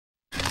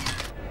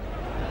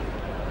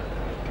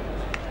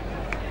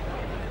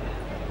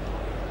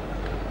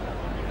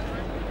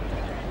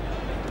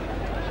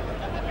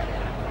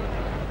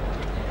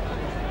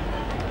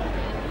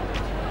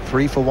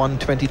3 for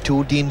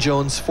 122. Dean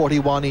Jones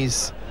 41.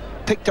 He's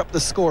picked up the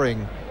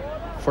scoring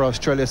for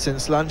Australia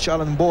since lunch.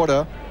 Alan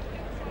Border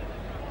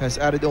has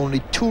added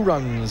only 2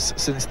 runs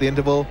since the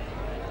interval.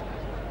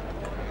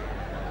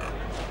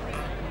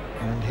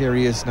 And here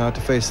he is now to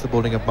face the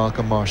bowling of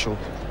Malcolm Marshall.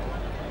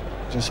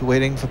 Just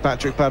waiting for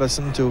Patrick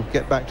Patterson to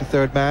get back to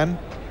third man.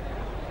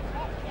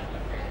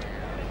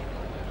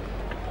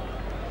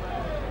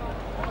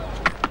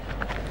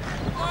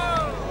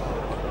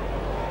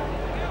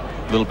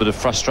 A little bit of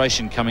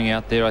frustration coming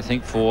out there, I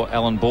think, for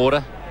Alan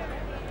Border.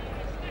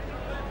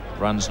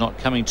 Runs not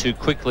coming too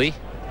quickly.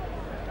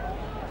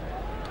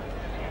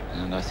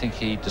 And I think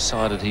he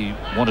decided he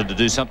wanted to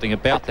do something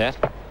about that.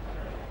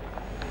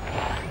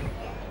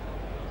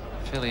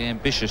 Fairly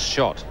ambitious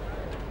shot.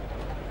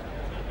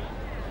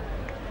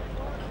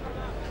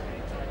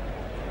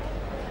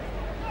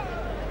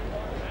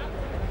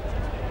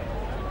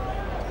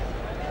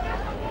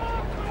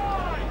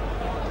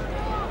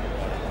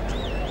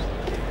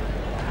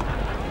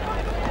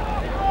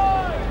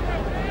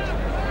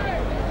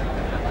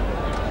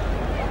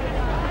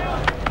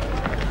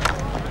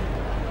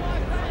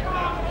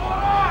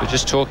 We're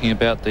just talking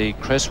about the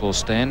Creswell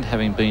stand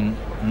having been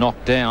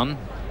knocked down.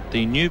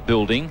 The new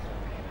building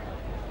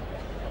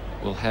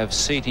will have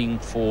seating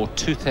for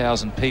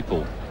 2,000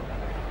 people.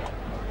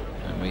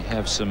 And we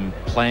have some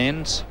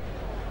plans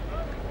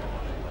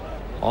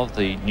of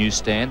the new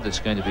stand that's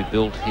going to be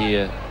built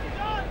here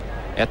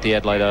at the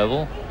Adelaide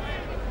Oval,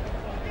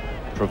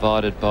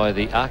 provided by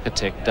the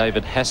architect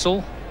David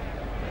Hassel.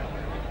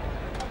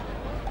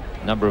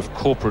 A number of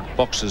corporate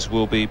boxes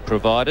will be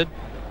provided,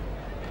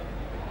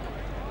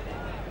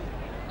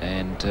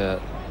 and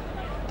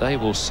they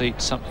will seat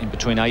something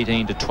between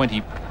 18 to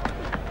 20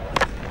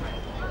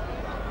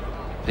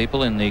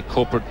 people in the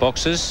corporate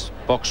boxes.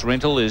 Box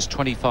rental is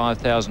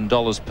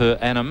 $25,000 per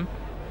annum,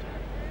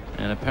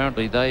 and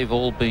apparently they've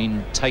all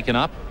been taken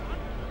up.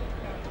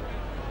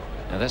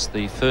 Now that's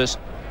the first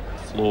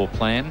floor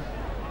plan.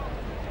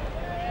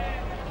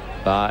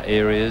 Bar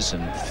areas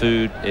and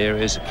food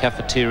areas, a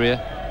cafeteria,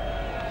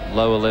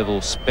 lower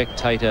level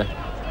spectator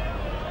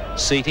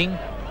seating,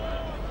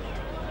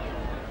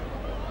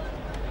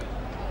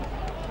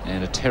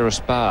 and a terrace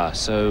bar.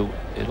 So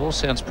it all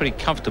sounds pretty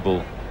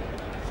comfortable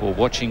for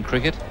watching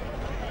cricket,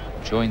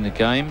 enjoying the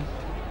game.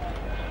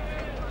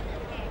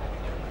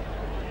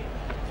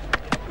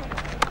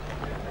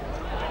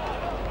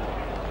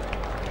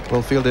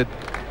 Well fielded.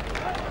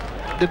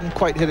 Didn't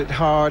quite hit it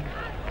hard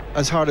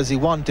as he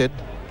wanted,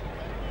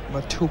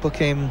 but Hooper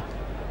came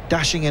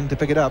dashing in to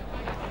pick it up.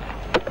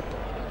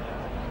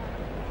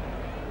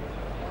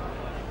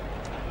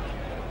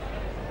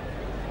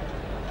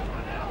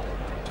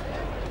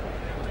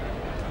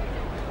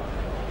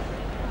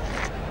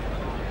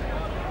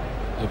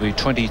 There'll be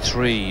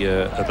 23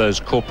 of those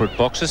corporate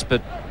boxes,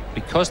 but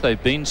because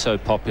they've been so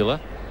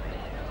popular,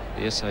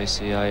 the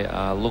SACA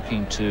are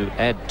looking to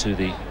add to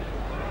the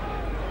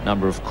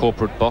number of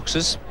corporate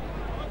boxes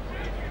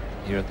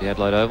here at the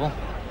Adelaide Oval.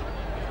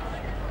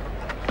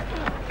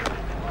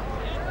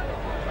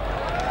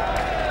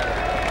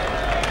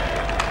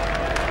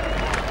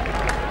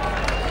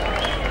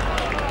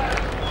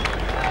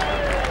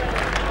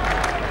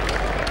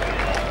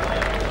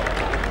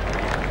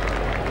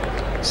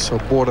 So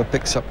Border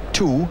picks up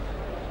 2,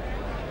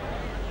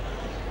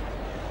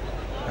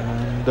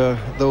 and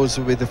those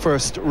will be the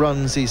first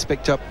runs he's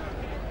picked up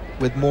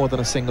with more than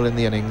a single in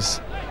the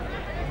innings.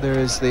 There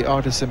is the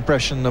artist's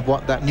impression of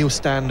what that new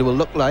stand will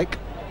look like.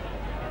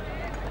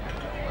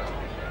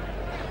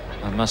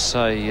 I must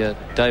say,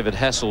 David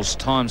Hassel's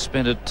time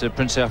spent at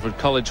Prince Alfred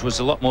College was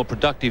a lot more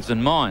productive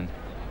than mine.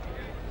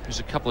 He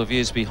was a couple of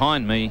years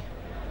behind me.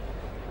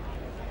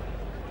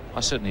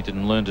 I certainly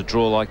didn't learn to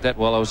draw like that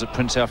while I was at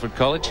Prince Alfred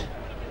College.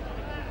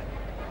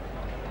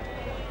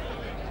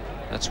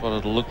 That's what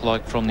it'll look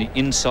like from the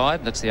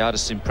inside. That's the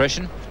artist's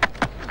impression.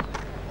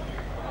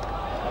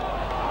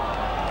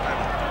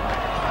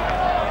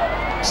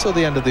 So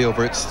the end of the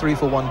over, it's 3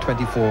 for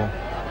 124.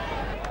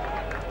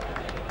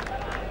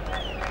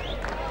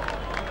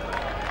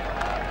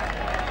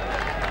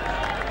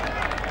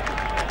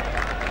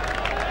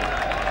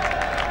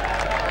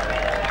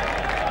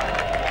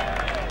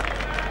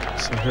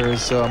 So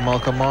here's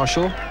Malcolm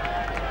Marshall,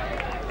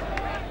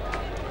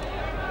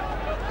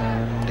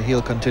 and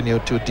he'll continue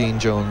to Dean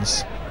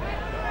Jones.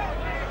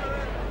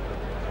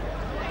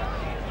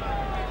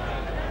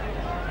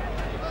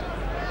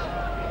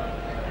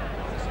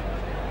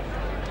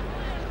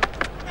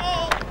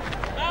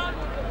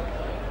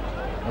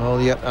 Well,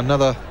 yet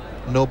another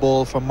no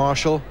ball from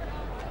Marshall.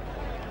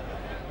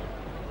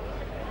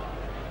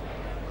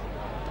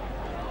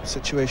 The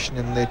situation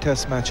in the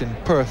test match in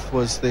Perth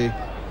was the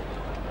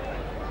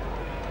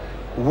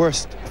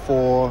worst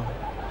for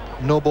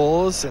no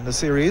balls in the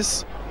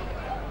series.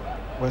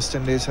 West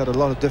Indies had a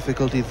lot of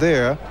difficulty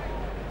there.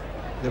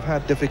 They've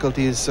had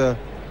difficulties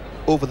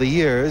over the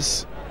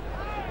years,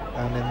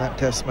 and in that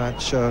test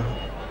match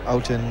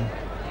out in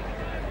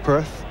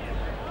Perth,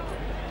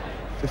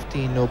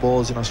 15 no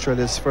balls in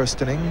Australia's first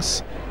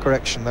innings.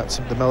 Correction, that's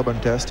the Melbourne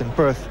test. In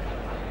Perth,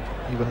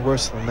 even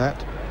worse than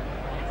that.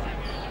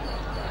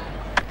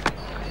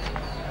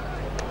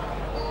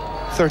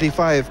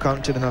 35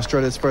 counted in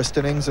Australia's first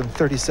innings and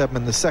 37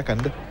 in the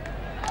second.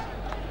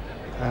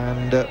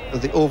 And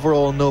the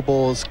overall no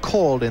balls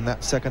called in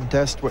that second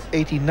test were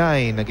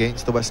 89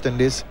 against the West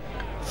Indies,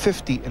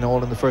 50 in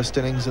all in the first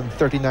innings and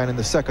 39 in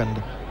the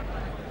second.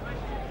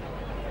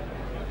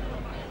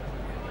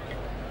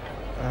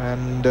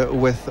 And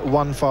with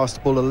one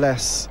fast bowler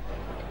less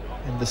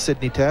in the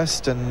Sydney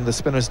test and the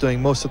spinners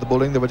doing most of the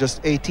bowling, there were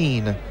just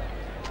 18 in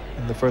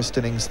the first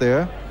innings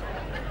there.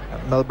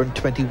 At Melbourne,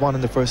 21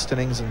 in the first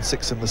innings and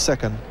 6 in the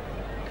second.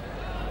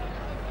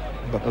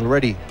 But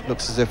already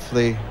looks as if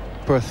the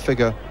Perth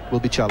figure will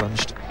be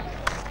challenged.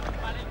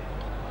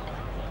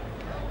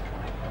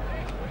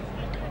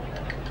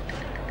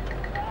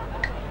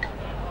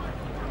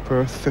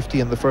 Perth 50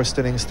 in the first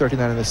innings,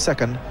 39 in the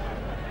second.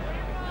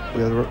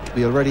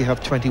 We already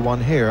have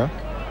 21 here.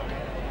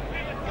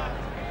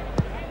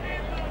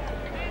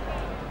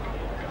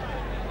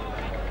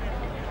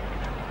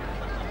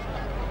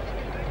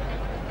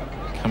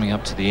 Coming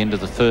up to the end of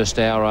the first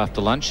hour after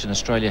lunch, and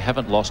Australia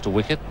haven't lost a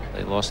wicket.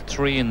 They lost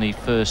 3 in the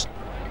first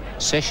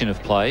session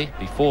of play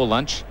before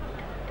lunch.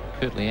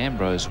 Curtly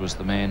Ambrose was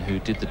the man who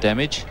did the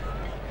damage.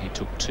 He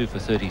took 2 for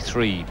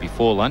 33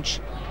 before lunch.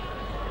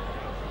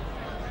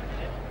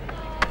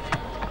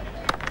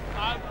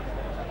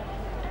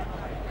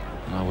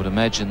 And I would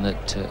imagine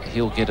that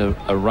he'll get a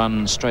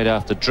run straight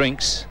after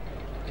drinks.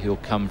 He'll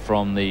come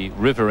from the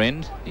river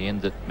end, the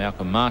end that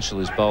Malcolm Marshall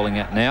is bowling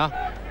at now.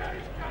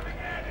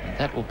 And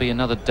that will be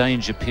another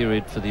danger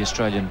period for the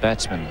Australian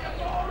batsmen.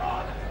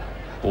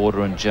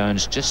 Border and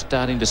Jones just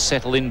starting to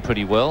settle in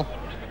pretty well.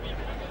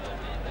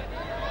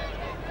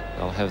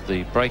 They'll have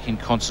the break in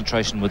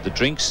concentration with the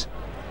drinks,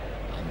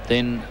 and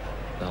then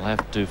they'll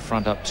have to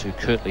front up to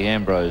Curtly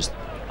Ambrose,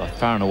 by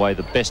far and away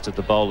the best of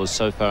the bowlers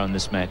so far in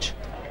this match.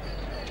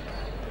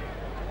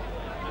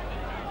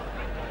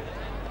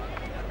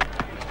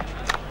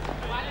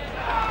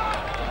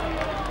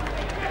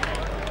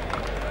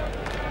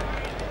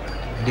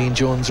 Dean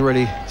Jones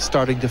really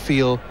starting to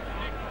feel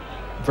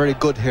very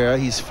good here.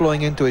 He's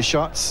flowing into his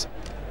shots.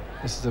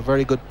 This is a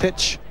very good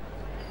pitch.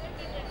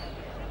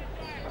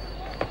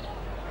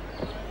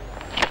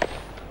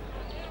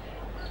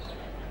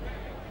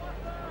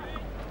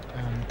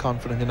 And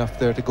confident enough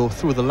there to go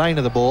through the line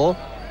of the ball.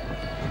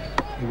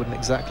 He wouldn't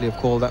exactly have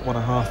called that one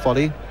a half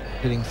volley,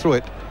 hitting through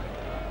it.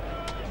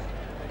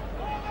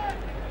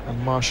 And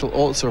Marshall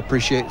also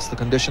appreciates the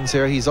conditions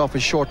here. He's off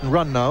his short and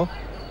run now.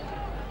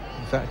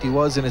 In fact, he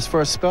was in his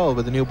first spell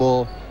with the new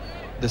ball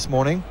this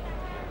morning.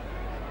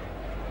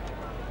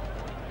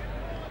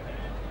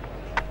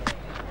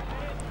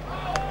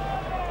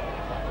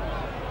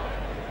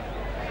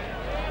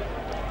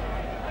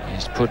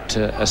 He's put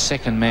a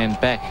second man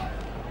back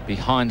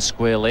behind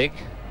square leg.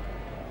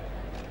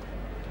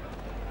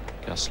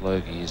 Gus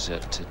Logie is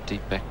at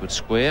deep backward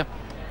square.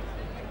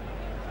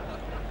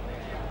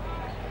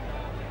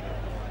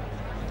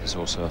 There's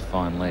also a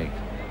fine leg.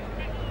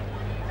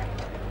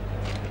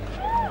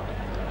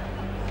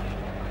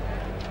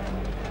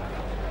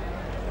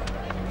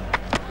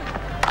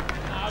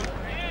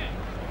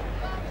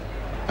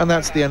 And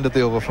that's the end of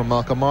the over from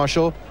Malcolm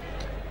Marshall.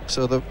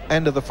 So the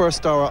end of the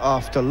first hour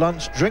after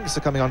lunch. Drinks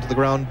are coming onto the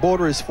ground.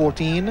 Border is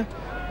 14.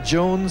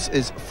 Jones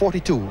is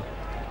 42.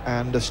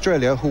 And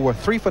Australia, who were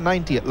 3 for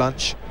 90 at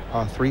lunch,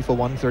 are 3 for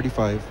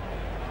 135.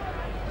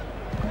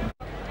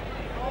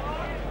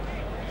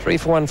 3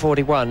 for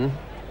 141.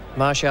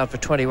 Marsh out for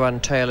 21,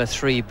 Taylor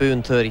 3,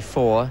 Boone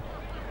 34.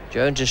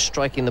 Jones is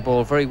striking the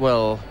ball very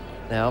well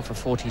now for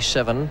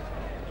 47.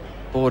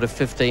 Border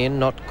 15,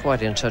 not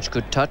quite in such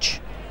good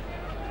touch,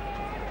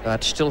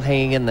 but still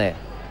hanging in there.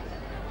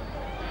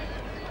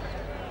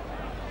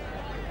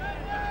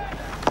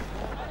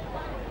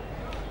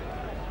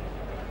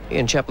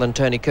 Ian Chappell and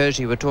Tony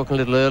Cozy were talking a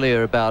little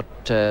earlier about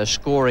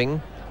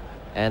scoring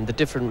and the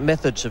different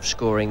methods of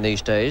scoring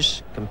these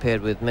days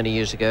compared with many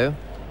years ago.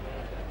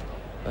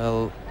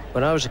 Well,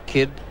 when I was a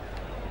kid,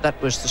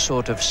 that was the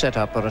sort of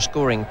setup on a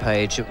scoring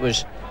page. It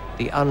was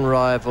the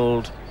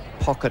unrivaled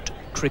pocket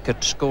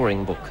cricket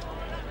scoring book.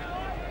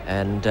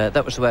 And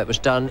that was the way it was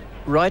done.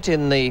 Right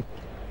in the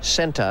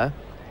centre,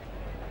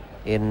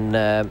 in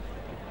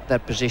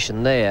that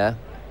position there,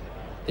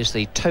 is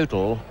the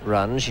total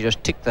runs. You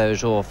just tick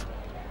those off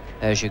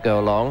as you go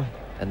along,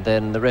 and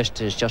then the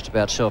rest is just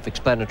about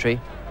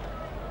self-explanatory.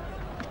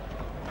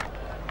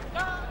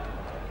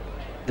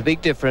 The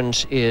big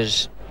difference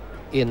is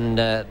in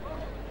the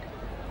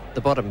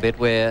bottom bit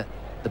where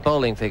the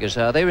bowling figures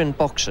are. They're in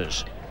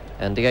boxes,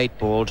 and the 8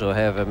 balls, or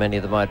however many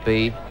there might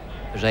be,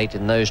 there was 8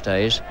 in those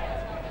days,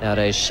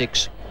 nowadays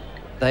 6,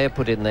 they are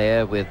put in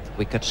there with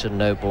wickets and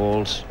no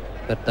balls,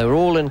 but they're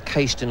all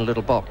encased in a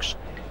little box.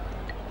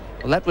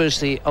 Well, that was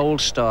the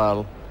old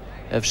style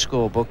of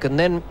scorebook, and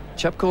then a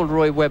chap called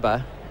Roy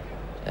Webber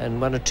and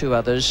 1 or 2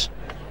 others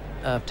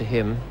after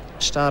him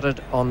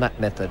started on that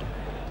method,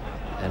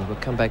 and we'll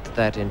come back to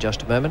that in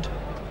just a moment.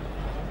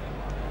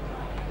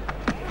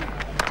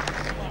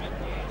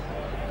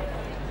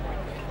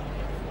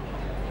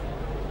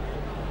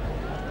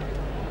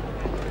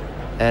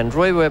 And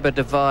Roy Webber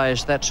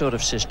devised that sort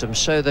of system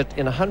so that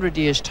in 100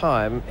 years'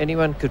 time,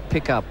 anyone could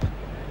pick up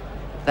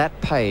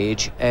that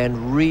page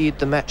and read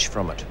the match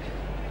from it.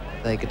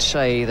 They could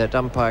say that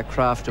umpire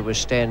Crafter was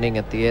standing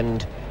at the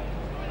end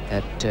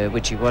at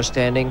which he was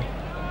standing,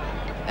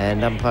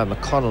 and umpire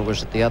McConnell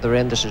was at the other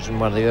end. This is in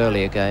one of the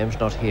earlier games,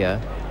 not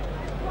here.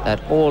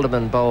 That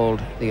Alderman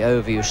bowled the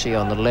over you see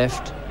on the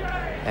left,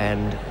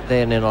 and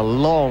then in a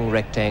long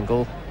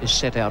rectangle is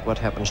set out what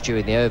happens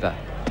during the over.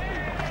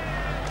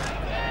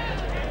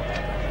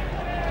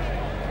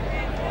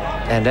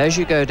 And as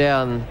you go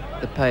down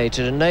the page,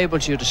 it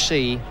enables you to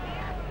see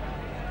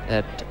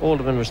that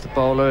Alderman was the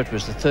bowler. It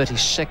was the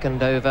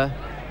 32nd over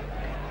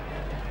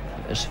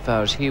as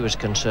far as he was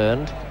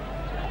concerned,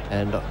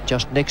 and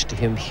just next to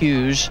him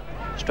Hughes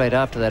straight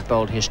after that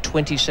bowled his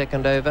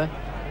 22nd over.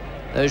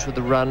 Those were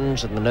the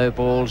runs and the no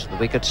balls, the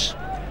wickets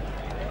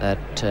that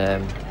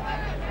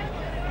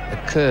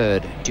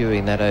occurred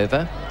during that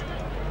over.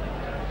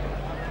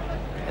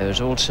 There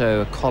was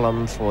also a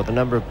column for the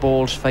number of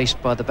balls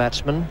faced by the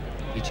batsman,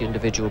 each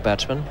individual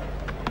batsman.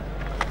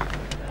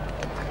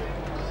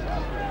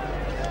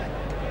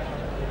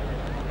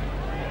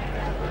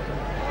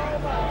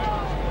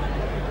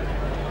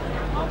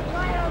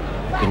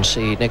 You can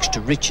see next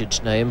to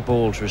Richard's name,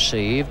 balls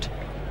received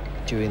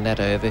during that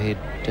over. He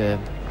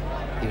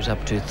was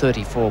up to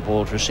 34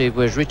 balls received,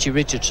 whereas Richie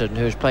Richardson,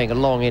 who was playing a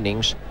long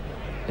innings,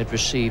 had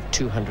received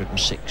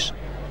 206.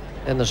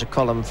 Then there's a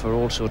column for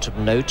all sorts of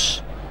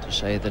notes to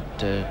say that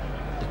the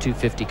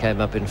 250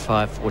 came up in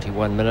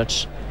 5:41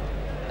 minutes.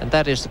 And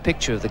that is the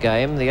picture of the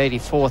game. The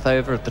 84th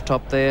over at the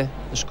top there,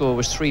 the score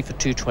was 3 for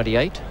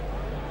 228.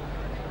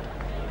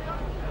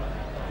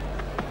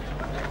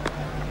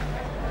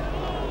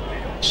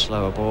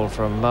 Slower ball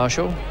from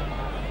Marshall.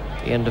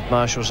 The end of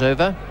Marshall's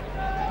over,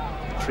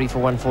 3 for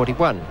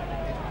 141.